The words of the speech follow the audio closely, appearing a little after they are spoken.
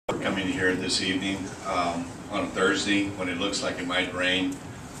coming here this evening on a Thursday when it looks like it might rain.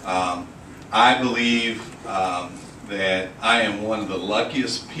 I believe that I am one of the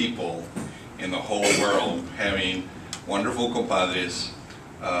luckiest people in the whole world, having wonderful compadres,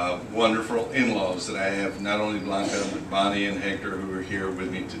 wonderful in-laws that I have, not only Blanca, but Bonnie and Hector, who are here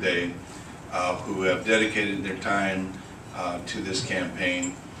with me today, who have dedicated their time to this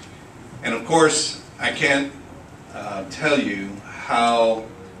campaign. And of course, I can't tell you how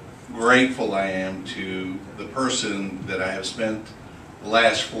grateful I am to the person that I have spent the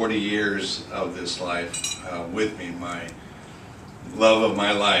last 40 years of this life with me, my love of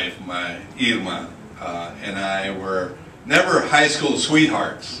my life, my Irma, and I were never high school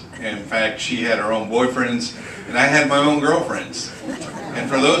sweethearts. In fact, she had her own boyfriends and I had my own girlfriends. And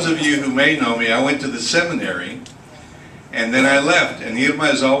for those of you who may know me, I went to the seminary and then I left, and Irma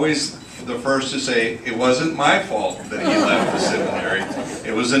is always the first to say, it wasn't my fault that he left the seminary,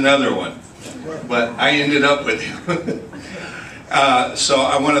 it was another one. But I ended up with him. So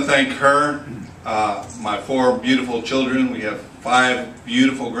I want to thank her, my 4 beautiful children. We have 5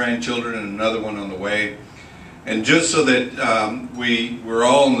 beautiful grandchildren and another one on the way. And just so that we're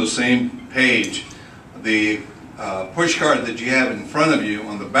all on the same page, the push card that you have in front of you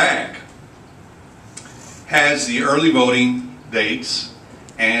on the back has the early voting dates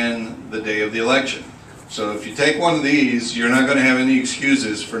and the day of the election. So if you take one of these, you're not going to have any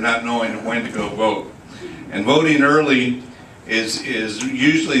excuses for not knowing when to go vote. And voting early is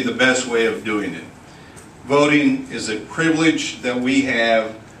usually the best way of doing it. Voting is a privilege that we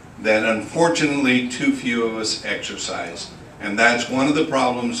have that unfortunately too few of us exercise. And that's one of the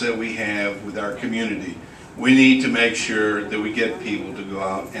problems that we have with our community. We need to make sure that we get people to go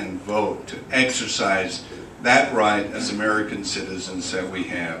out and vote, to exercise that right as American citizens that we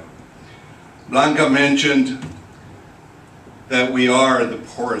have. Blanca mentioned that we are the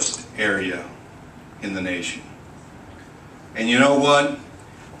poorest area in the nation. And you know what?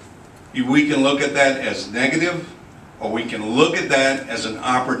 We can look at that as negative, or we can look at that as an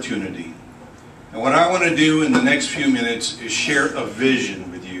opportunity. And what I want to do in the next few minutes is share a vision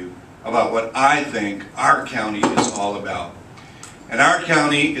with you about what I think our county is all about. And our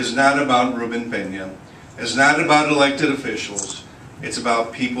county is not about Ruben Pena. It's not about elected officials. It's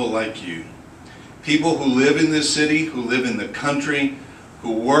about people like you. People who live in this city, who live in the country,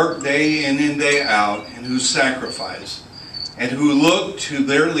 who work day in and day out, and who sacrifice, and who look to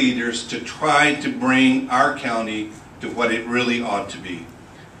their leaders to try to bring our county to what it really ought to be.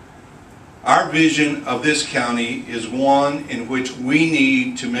 Our vision of this county is one in which we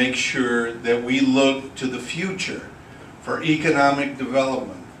need to make sure that we look to the future for economic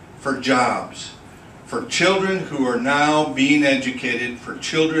development, for jobs, for children who are now being educated, for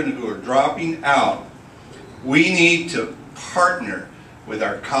children who are dropping out. We need to partner with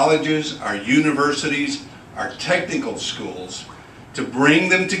our colleges, our universities, our technical schools, to bring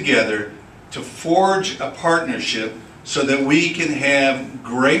them together to forge a partnership so that we can have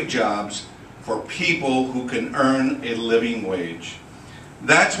great jobs for people who can earn a living wage.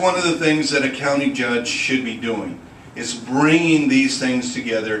 That's one of the things that a county judge should be doing, is bringing these things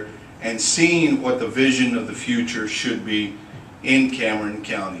together and seeing what the vision of the future should be in Cameron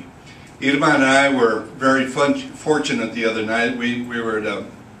County. Irma and I were very fortunate the other night. We were at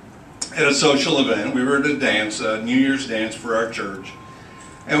a social event. We were at a dance, a New Year's dance for our church.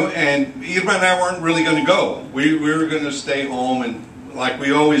 And Irma and I weren't really going to go. We were going to stay home, and like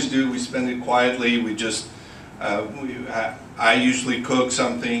we always do, we spend it quietly. We just, I usually cook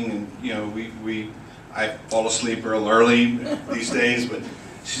something, and you know, I fall asleep real early these days, but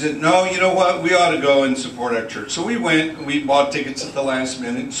she said, no, you know what, we ought to go and support our church. So we went, and we bought tickets at the last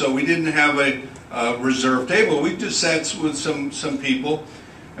minute, so we didn't have a reserved table. We just sat with some people,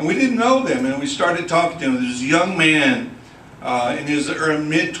 and we didn't know them, and we started talking to them. There was a young man in his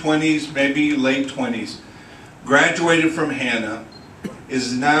mid-20s, maybe late 20s, graduated from Pena,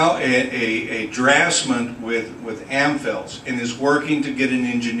 is now a draftsman with Amphels, and is working to get an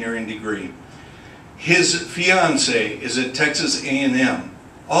engineering degree. His fiance is at Texas A&M,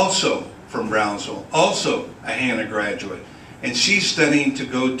 also from Brownsville, also a Pena graduate, and she's studying to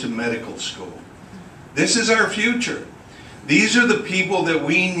go to medical school. This is our future. These are the people that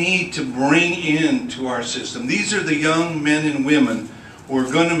we need to bring into our system. These are the young men and women who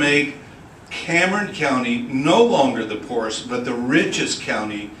are going to make Cameron County no longer the poorest, but the richest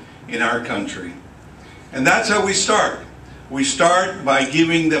county in our country. And that's how we start. We start by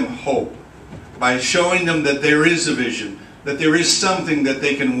giving them hope, by showing them that there is a vision, that there is something that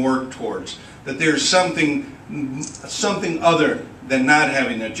they can work towards, that there's something other than not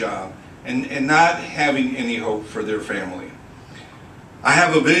having a job and not having any hope for their family. I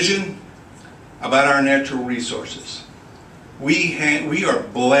have a vision about our natural resources. We are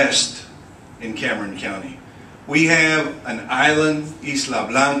blessed in Cameron County. We have an island, Isla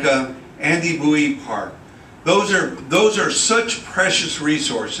Blanca, Andy Buoy Park. Those are such precious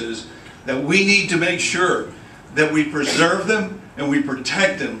resources that we need to make sure that we preserve them and we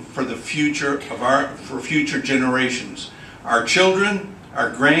protect them for the future for future generations. Our children, our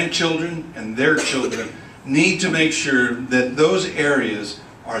grandchildren, and their children need to make sure that those areas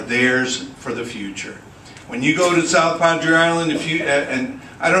are theirs for the future. When you go to South Padre Island, and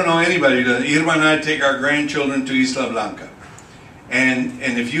I don't know anybody, Irma and I take our grandchildren to Isla Blanca. And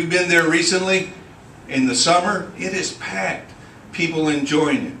if you've been there recently, in the summer, it is packed. People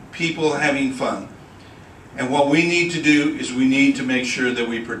enjoying it, people having fun. And what we need to do is we need to make sure that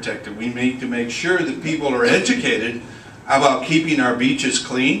we protect it. We need to make sure that people are educated about keeping our beaches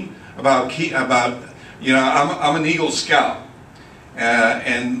clean, I'm an Eagle Scout.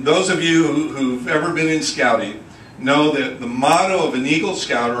 And those of you who've ever been in scouting know that the motto of an Eagle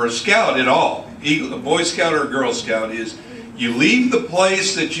Scout, or a Scout at all, a Boy Scout or a Girl Scout, is you leave the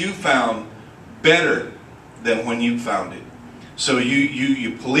place that you found better than when you found it. So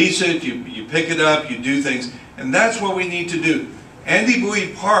you police it, you pick it up, you do things, and that's what we need to do. Andy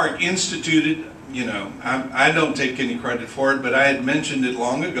Buoy Park instituted, I don't take any credit for it, but I had mentioned it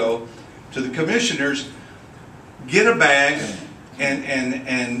long ago to the commissioners. Get a bag and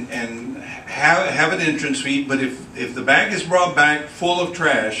have an entrance fee, but if the bag is brought back full of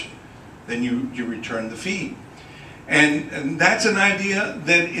trash, then you return the fee. And that's an idea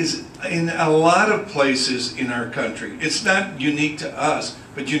that is in a lot of places in our country. It's not unique to us,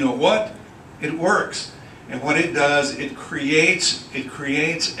 but you know what? It works. And what it does, it creates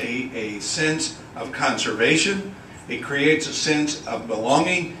a sense of conservation, it creates a sense of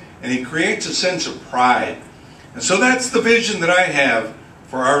belonging, and it creates a sense of pride. And so that's the vision that I have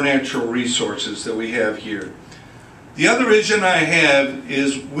for our natural resources that we have here. The other vision I have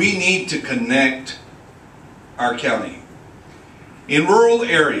is we need to connect our county. In rural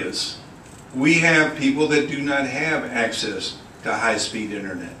areas, we have people that do not have access to high-speed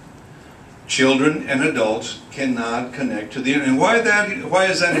internet. Children and adults cannot connect to the internet. And why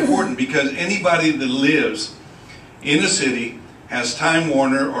is that important? Because anybody that lives in a city, has Time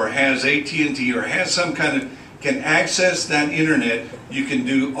Warner or has AT&T or has some kind of, can access that internet. You can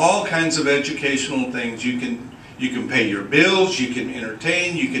do all kinds of educational things. You can pay your bills, you can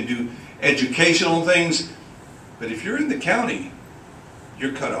entertain, you can do educational things. But if you're in the county,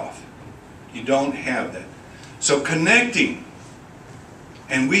 you're cut off. You don't have that. So connecting,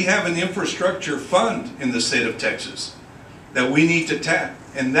 and we have an infrastructure fund in the state of Texas that we need to tap.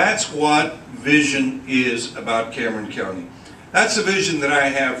 And that's what vision is about Cameron County. That's the vision that I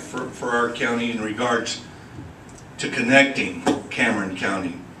have for our county in regards to connecting Cameron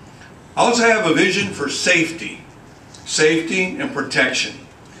County. I also have a vision for safety and protection.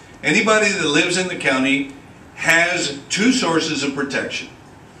 Anybody that lives in the county has two sources of protection: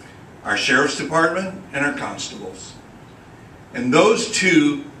 our sheriff's department and our constables. And those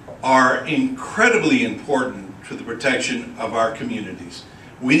two are incredibly important to the protection of our communities.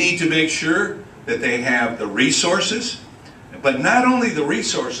 We need to make sure that they have the resources, but not only the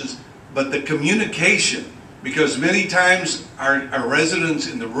resources, but the communication, because many times our residents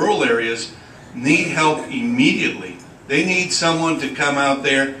in the rural areas need help immediately. They need someone to come out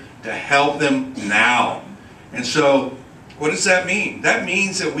there to help them now. And so, what does that mean? That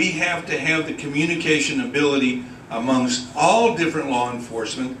means that we have to have the communication ability amongst all different law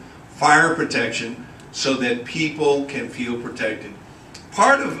enforcement, fire protection, so that people can feel protected.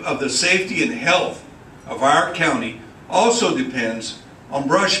 Part of the safety and health of our county also depends on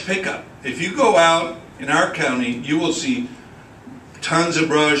brush pickup. If you go out in our county, you will see tons of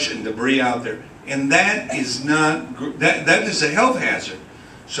brush and debris out there. And that is not, that is a health hazard.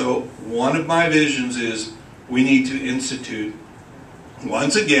 So one of my visions is we need to institute,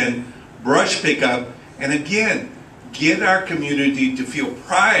 once again, brush pickup, and again, get our community to feel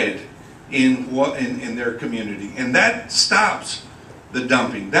pride in their community. And that stops the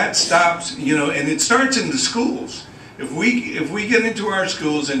dumping. That stops, and it starts in the schools. If we get into our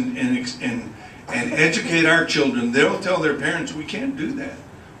schools and educate our children, they'll tell their parents, we can't do that.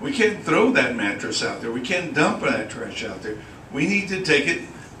 We can't throw that mattress out there. We can't dump that trash out there. We need to take it,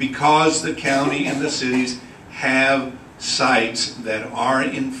 because the county and the cities have sites that are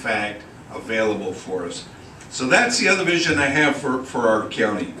in fact available for us. So that's the other vision I have for our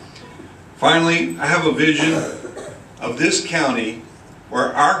county. Finally, I have a vision of this county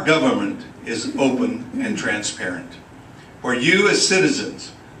where our government is open and transparent, where you as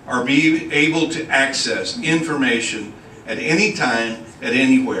citizens are being able to access information at any time at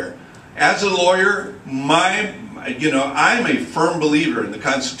anywhere. As a lawyer, I'm a firm believer in the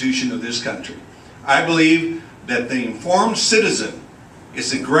Constitution of this country. I believe that the informed citizen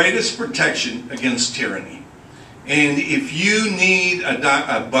is the greatest protection against tyranny. And if you need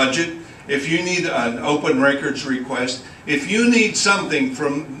a budget, if you need an open records request, if you need something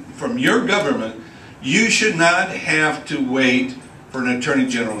from your government, you should not have to wait for an Attorney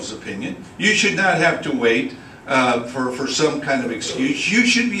General's opinion. You should not have to wait for some kind of excuse. You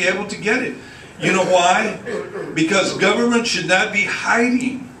should be able to get it. You know why? Because government should not be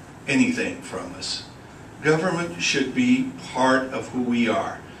hiding anything from us. Government should be part of who we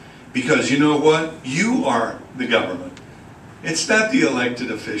are. Because you know what? You are the government. It's not the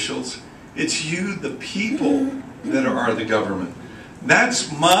elected officials. It's you, the people, that are the government.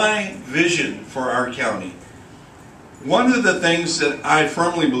 That's my vision for our county. One of the things that I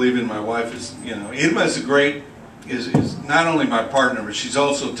firmly believe in, my wife is, Irma is not only my partner, but she's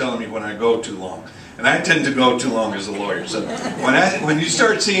also telling me when I go too long. And I tend to go too long as a lawyer. So when you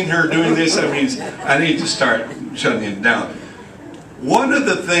start seeing her doing this, that means I need to start shutting it down. One of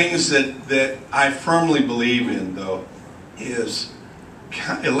the things that I firmly believe in, though, is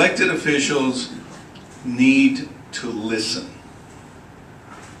elected officials need to listen.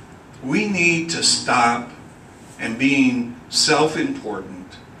 We need to stop and being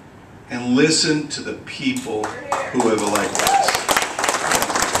self-important and listen to the people who have elected us.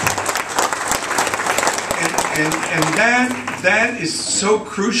 And that is so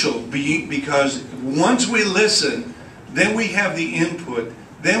crucial because once we listen, then we have the input,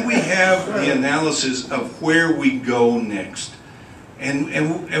 then we have the analysis of where we go next.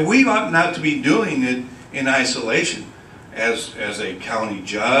 And we ought not to be doing it in isolation as a county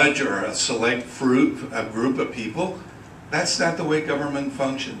judge or a select a group of people. That's not the way government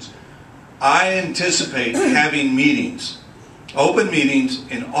functions. I anticipate having meetings, open meetings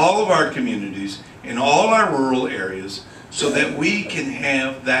in all of our communities, in all our rural areas, so that we can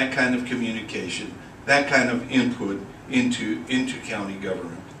have that kind of communication, that kind of input into county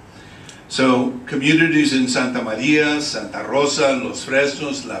government. So communities in Santa Maria, Santa Rosa, Los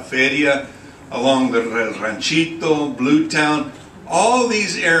Fresnos, La Feria, along the Ranchito, Bluetown, all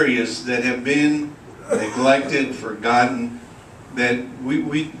these areas that have been neglected, forgotten, that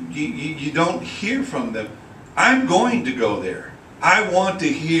you don't hear from them. I'm going to go there. I want to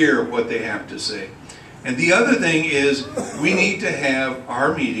hear what they have to say. And the other thing is we need to have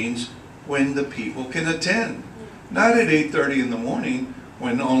our meetings when the people can attend. Not at 8:30 in the morning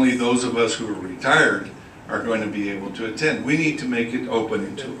when only those of us who are retired are going to be able to attend. We need to make it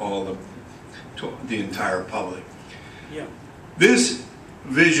open to the entire public. Yeah. This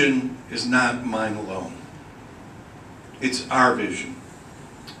vision is not mine alone. It's our vision.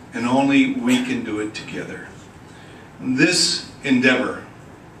 And only we can do it together. This endeavor,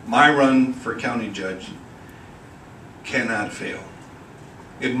 my run for county judge, cannot fail.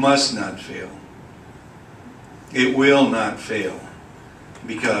 It must not fail. It will not fail.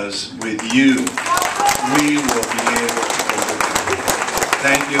 Because with you, we will be able to overcome.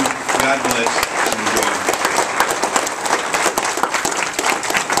 Thank you. God bless. Enjoy.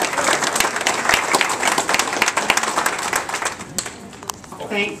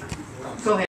 Thanks.